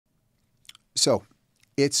So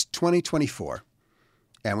it's 2024,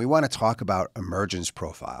 and we want to talk about Emergence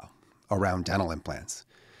Profile around dental implants.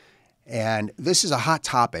 And this is a hot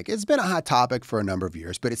topic. It's been a hot topic for a number of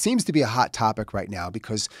years, but it seems to be a hot topic right now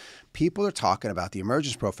because people are talking about the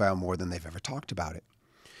Emergence Profile more than they've ever talked about it.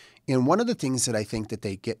 And one of the things that I think that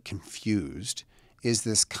they get confused is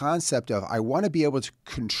this concept of, I want to be able to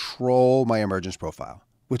control my Emergence Profile,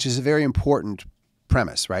 which is a very important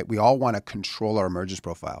premise, right? We all want to control our Emergence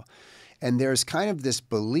Profile. And there's kind of this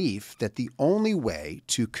belief that the only way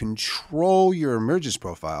to control your Emergence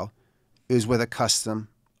Profile is with a custom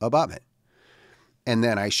abutment. And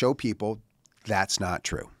then I show people that's not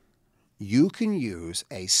true. You can use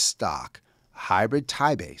a stock hybrid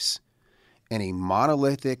tie base and a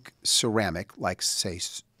monolithic ceramic, like say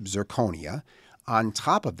zirconia, on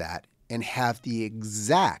top of that and have the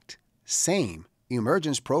exact same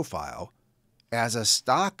Emergence Profile as a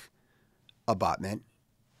stock abutment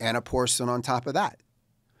and a porcelain on top of that.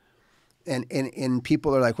 And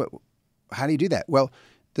people are like, what, how do you do that? Well,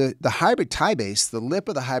 the hybrid tie base, the lip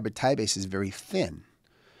of the hybrid tie base is very thin.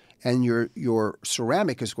 And your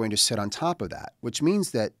ceramic is going to sit on top of that, which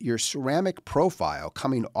means that your ceramic profile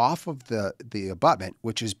coming off of the abutment,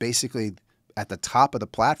 which is basically at the top of the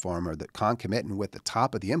platform or the concomitant with the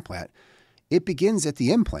top of the implant, it begins at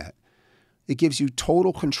the implant. It gives you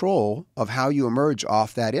total control of how you emerge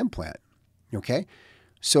off that implant, okay?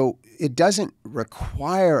 So it doesn't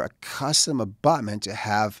require a custom abutment to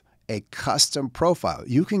have a custom profile.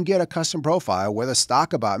 You can get a custom profile with a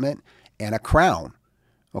stock abutment and a crown.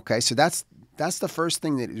 Okay, so that's the first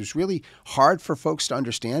thing that is really hard for folks to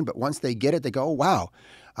understand. But once they get it, they go, oh, wow,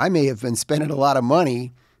 I may have been spending a lot of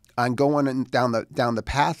money on going down the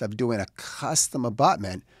path of doing a custom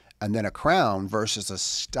abutment and then a crown versus a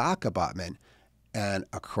stock abutment and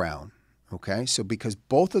a crown. Okay, so because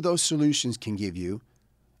both of those solutions can give you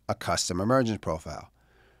a custom Emergence Profile.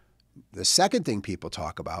 The second thing people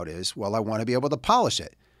talk about is, well, I want to be able to polish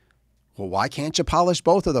it. Well, why can't you polish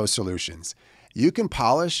both of those solutions? You can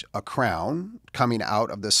polish a crown coming out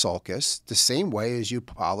of the sulcus the same way as you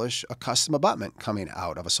polish a custom abutment coming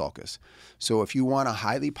out of a sulcus. So if you want a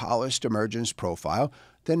highly polished Emergence Profile,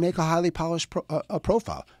 then make a highly polished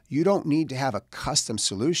profile. You don't need to have a custom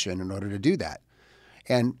solution in order to do that.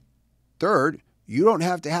 And third, you don't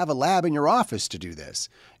have to have a lab in your office to do this.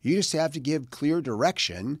 You just have to give clear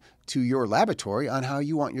direction to your laboratory on how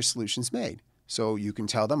you want your solutions made. So you can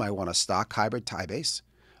tell them, I want a stock hybrid tie base,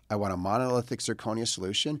 I want a monolithic zirconia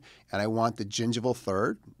solution, and I want the gingival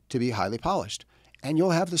third to be highly polished. And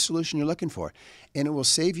you'll have the solution you're looking for. And it will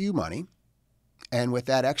save you money. And with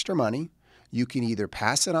that extra money, you can either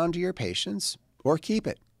pass it on to your patients or keep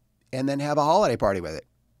it and then have a holiday party with it.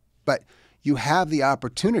 But you have the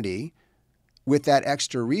opportunity with that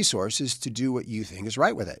extra resources to do what you think is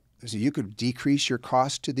right with it. So you could decrease your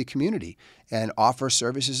cost to the community and offer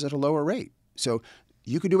services at a lower rate. So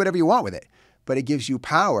you could do whatever you want with it, but it gives you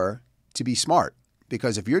power to be smart,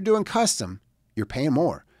 because if you're doing custom, you're paying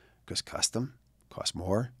more because custom costs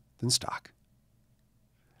more than stock.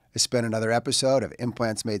 It's been another episode of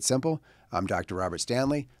Implants Made Simple. I'm Dr. Robert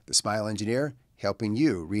Stanley, the Smile Engineer, helping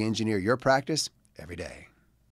you re-engineer your practice every day.